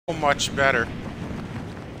much better.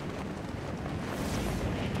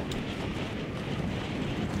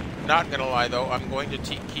 Not gonna lie though, I'm going to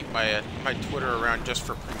keep my my Twitter around just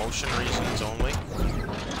for promotion reasons only.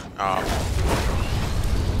 Um,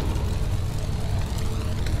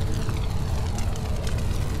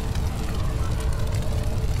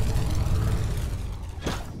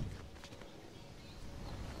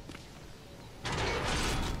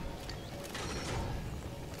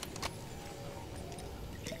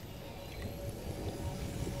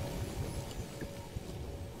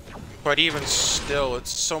 but even still,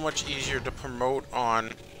 it's so much easier to promote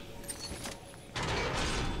on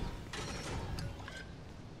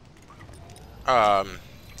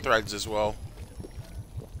Threads as well.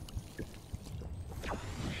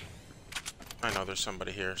 I know there's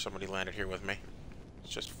somebody here. Somebody landed here with me.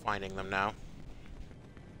 It's just finding them now.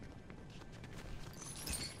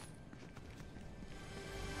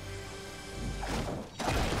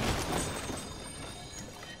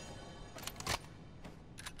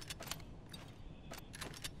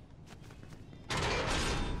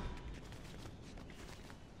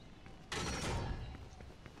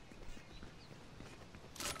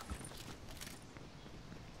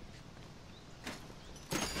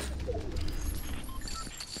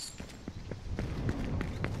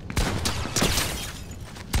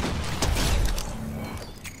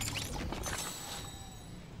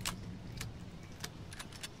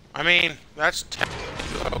 I mean, that's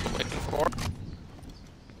technically what I was waiting for.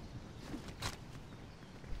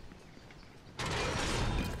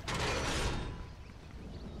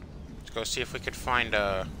 Let's go see if we could find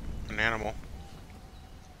an animal.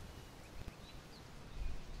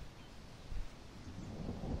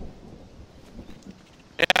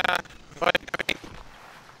 Yeah, but I mean,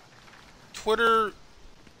 Twitter,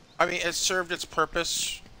 I mean, it served its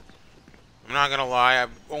purpose. I'm not gonna lie,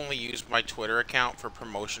 I've only used my Twitter account for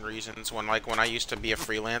promotion reasons. When I used to be a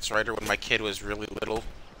freelance writer when my kid was really little.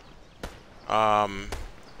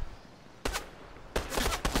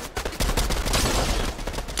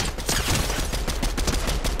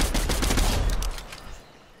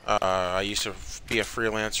 I used to be a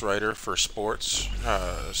freelance writer for sports,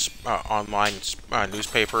 online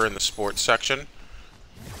newspaper in the sports section.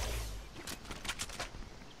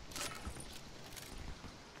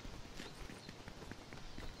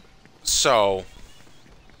 So,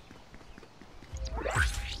 I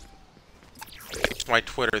used my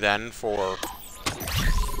Twitter then for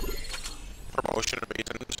promotion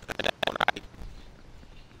reasons, and then when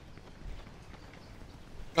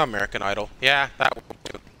American Idol, yeah, that would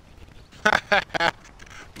do.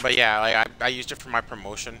 But yeah, like I used it for my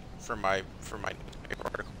promotion for my newspaper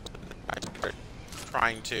articles. I started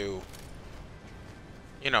trying to,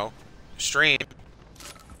 you know, stream.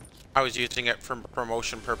 I was using it for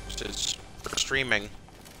promotion purposes for streaming,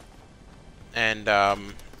 and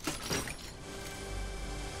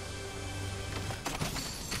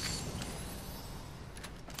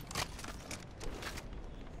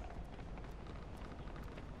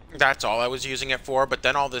that's all I was using it for. But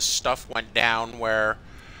then all this stuff went down where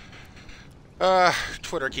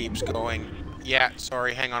Twitter keeps going. Yeah,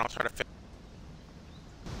 sorry, hang on, I'll try to fix.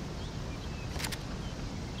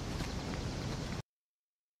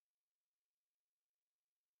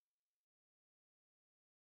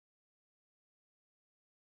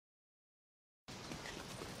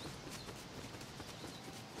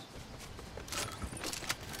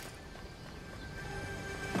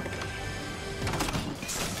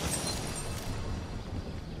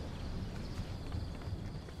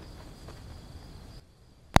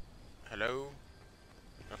 Hello?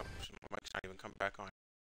 Oh, my mic's not even come back on.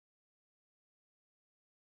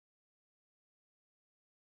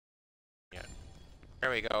 Yeah.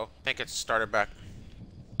 There we go. I think it's started back.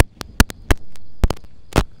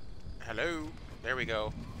 Hello? There we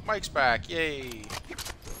go. Mic's back. Yay!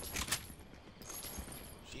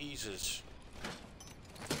 Jesus.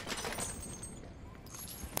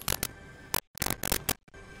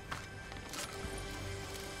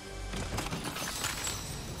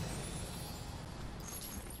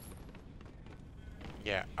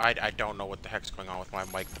 Yeah, I don't know what the heck's going on with my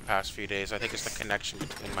mic the past few days. I think it's the connection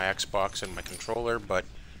between my Xbox and my controller, but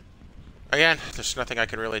again, there's nothing I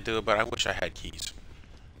can really do about it. I wish I had keys.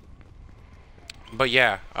 But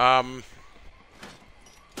yeah, so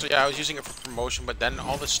yeah, I was using it for promotion, but then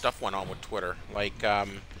all this stuff went on with Twitter. Like,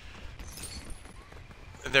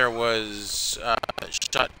 there was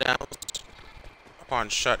shutdowns upon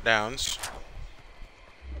shutdowns.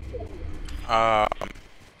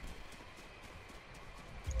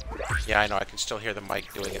 Yeah, I know, I can still hear the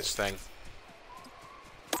mic doing its thing.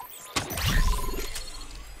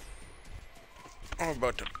 I'm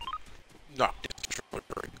about to not necessarily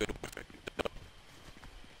very good with it.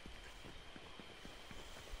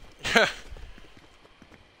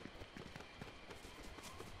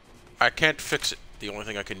 I can't fix it. The only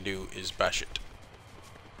thing I can do is bash it.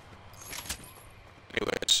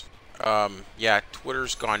 Anyways, yeah,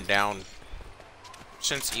 Twitter's gone down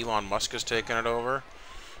since Elon Musk has taken it over.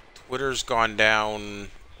 Twitter's gone down,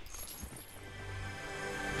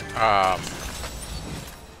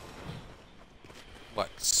 what,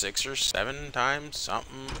 6 or 7 times?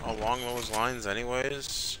 Something along those lines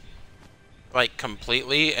anyways. Like,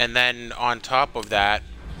 completely. And then, on top of that,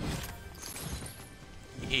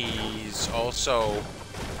 he's also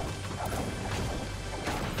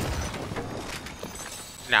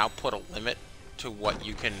now put a limit to what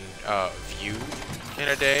you can view in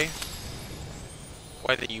a day,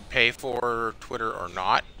 whether you pay for Twitter or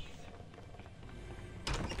not,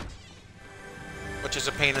 which is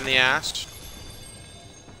a pain in the ass.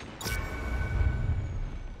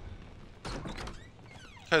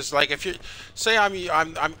 Because, like, if you say I'm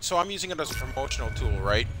using it as a promotional tool,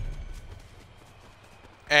 right?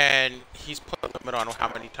 And he's put a limit on how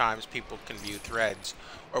many times people can view threads,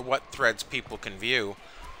 or what threads people can view.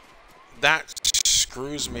 That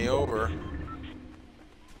screws me over.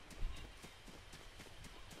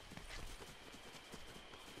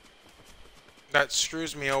 That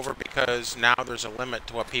screws me over because now there's a limit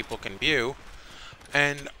to what people can view,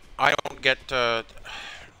 and I don't get to.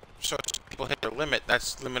 So if people hit their limit,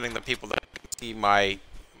 that's limiting the people that can see my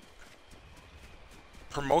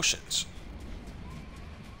promotions.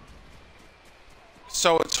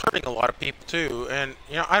 So it's hurting a lot of people too, and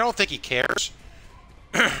you know, I don't think he cares.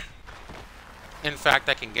 In fact,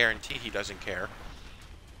 I can guarantee he doesn't care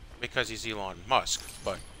because he's Elon Musk,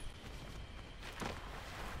 but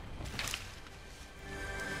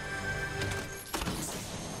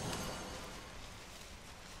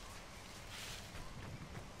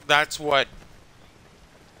that's what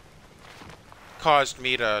caused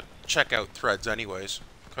me to check out Threads anyways,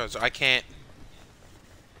 because I can't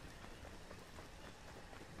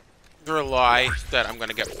rely that I'm going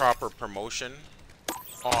to get proper promotion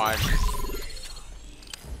on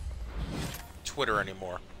Twitter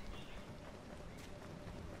anymore.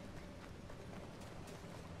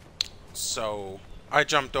 So I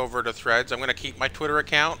jumped over to Threads. I'm going to keep my Twitter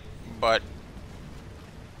account, but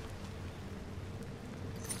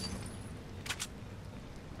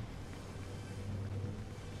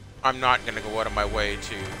I'm not going to go out of my way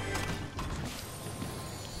to...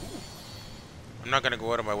 I'm not going to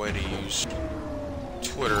go out of my way to use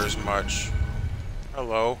Twitter as much.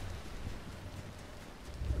 Hello.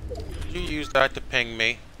 Did you use that to ping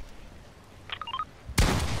me?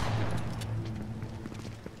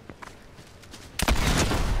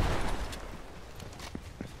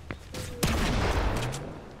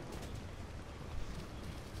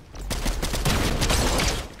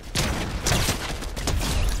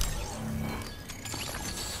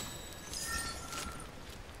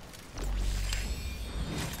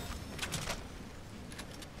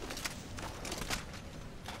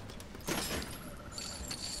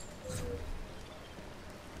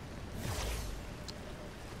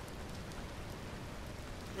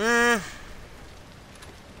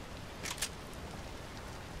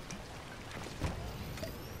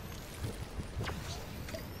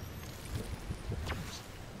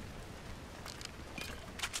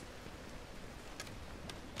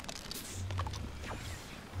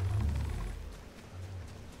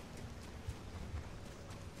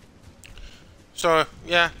 So,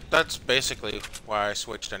 yeah, that's basically why I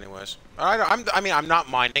switched anyways. I mean, I'm not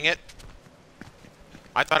minding it.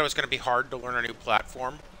 I thought it was going to be hard to learn a new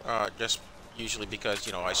platform, just usually because,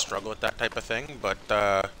 you know, I struggle with that type of thing, but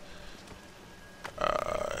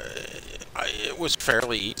it was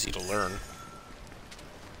fairly easy to learn.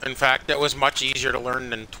 In fact, it was much easier to learn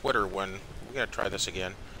than Twitter when... We're going to try this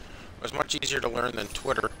again. It was much easier to learn than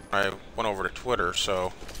Twitter when I went over to Twitter,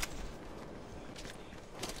 so...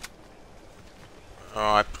 Oh,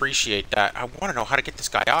 I appreciate that. I want to know how to get this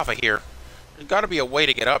guy off of here. There's got to be a way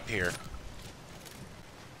to get up here.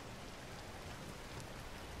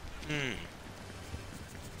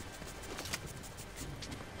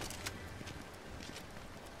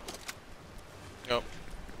 Nope.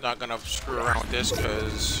 Not gonna screw around with this,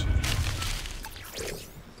 because...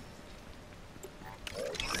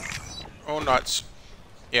 Oh, nuts.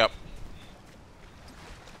 Yep.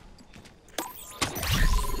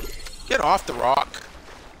 Get off the rock.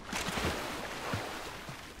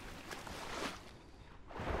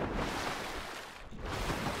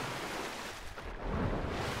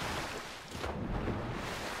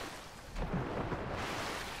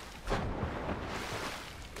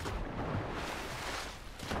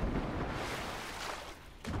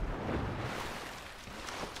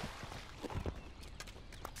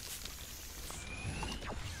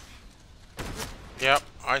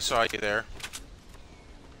 I saw you there.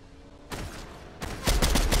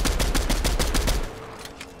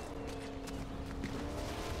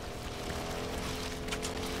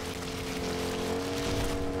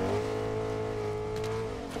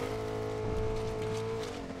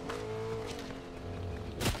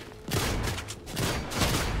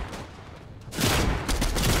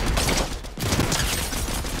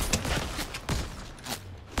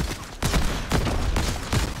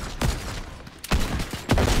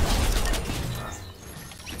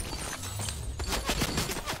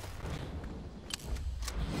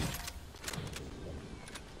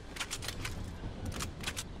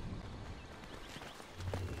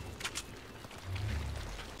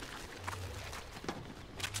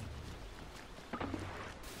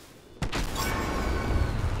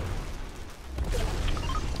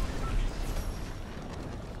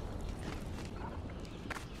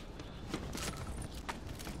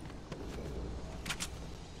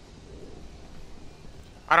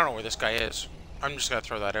 I don't know where this guy is. I'm just gonna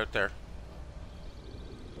throw that out there.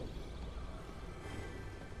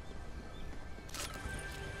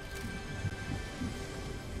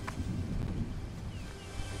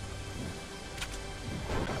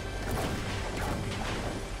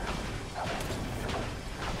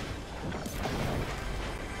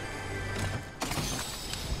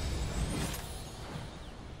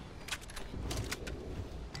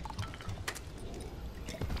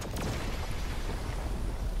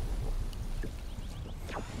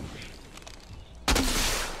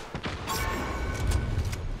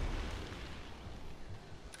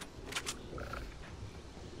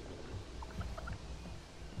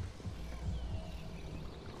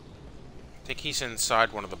 I think he's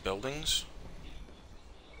inside one of the buildings.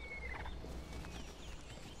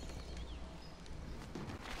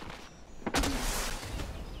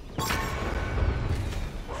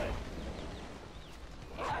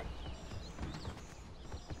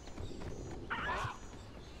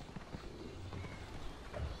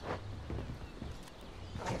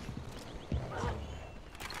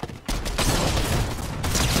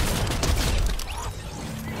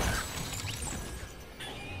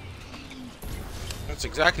 That's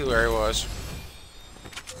exactly where he was.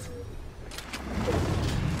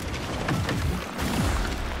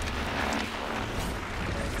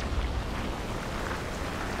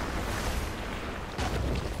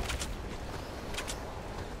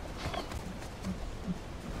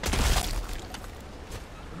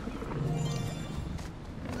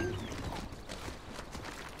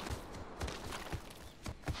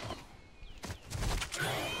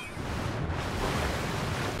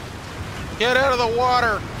 Get out of the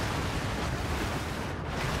water!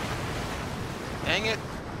 Dang it.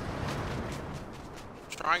 I'm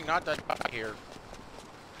trying not to die here.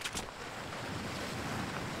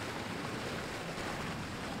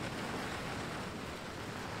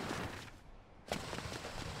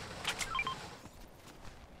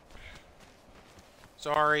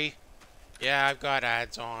 Sorry. Yeah, I've got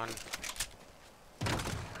ads on.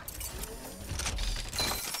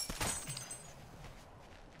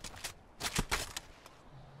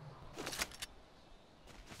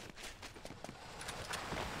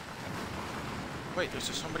 Wait, is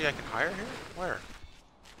there somebody I can hire here? Where?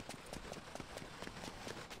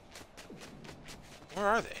 Where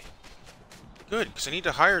are they? Good, because I need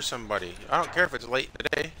to hire somebody. I don't care if it's late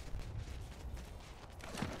today.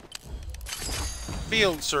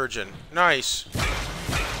 Field surgeon. Nice.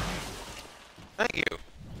 Thank you.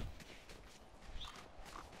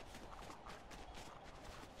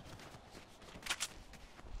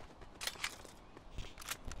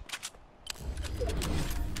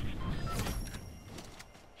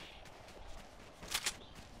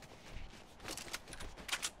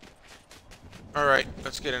 Alright,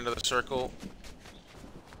 let's get into the circle.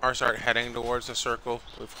 Or start heading towards the circle.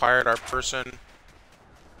 We've hired our person.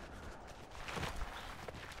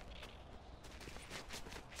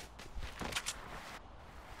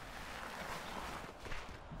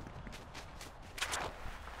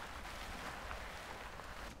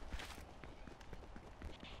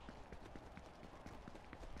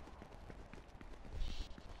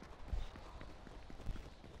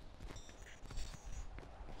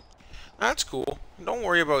 That's cool. Don't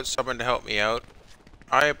worry about someone to help me out.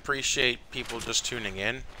 I appreciate people just tuning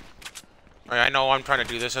in. I know I'm trying to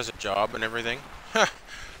do this as a job and everything.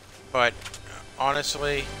 But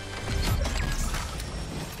honestly,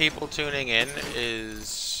 people tuning in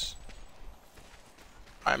is...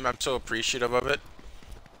 I'm so appreciative of it.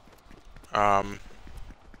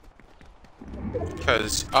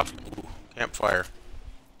 Because ooh, campfire.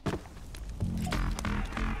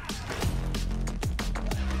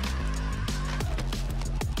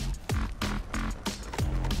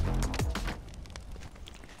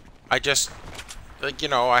 I just, like, you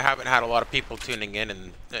know, I haven't had a lot of people tuning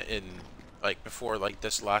in like before, like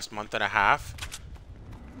this last month and a half.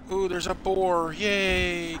 Ooh, there's a boar!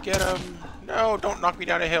 Yay! Get him! No, don't knock me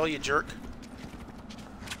down a hill, you jerk!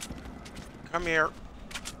 Come here.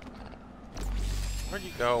 Where'd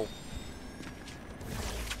you go?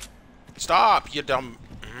 Stop, you dumb...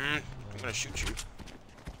 I'm gonna shoot you.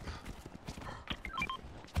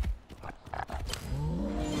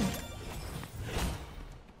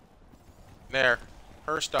 There.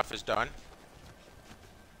 Her stuff is done.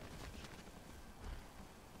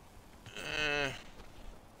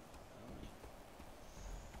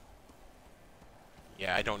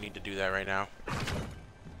 Yeah, I don't need to do that right now.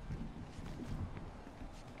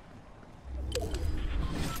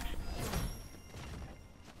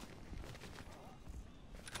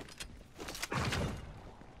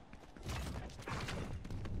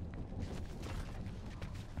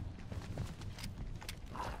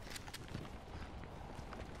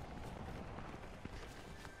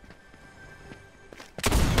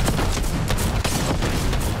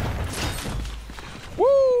 Woo!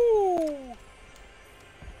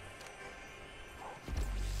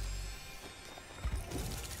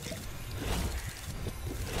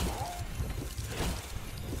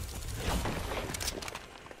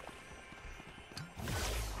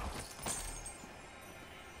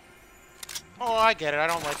 Oh, I get it. I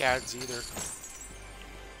don't like ads either.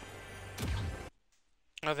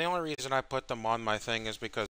 The only reason I put them on my thing is because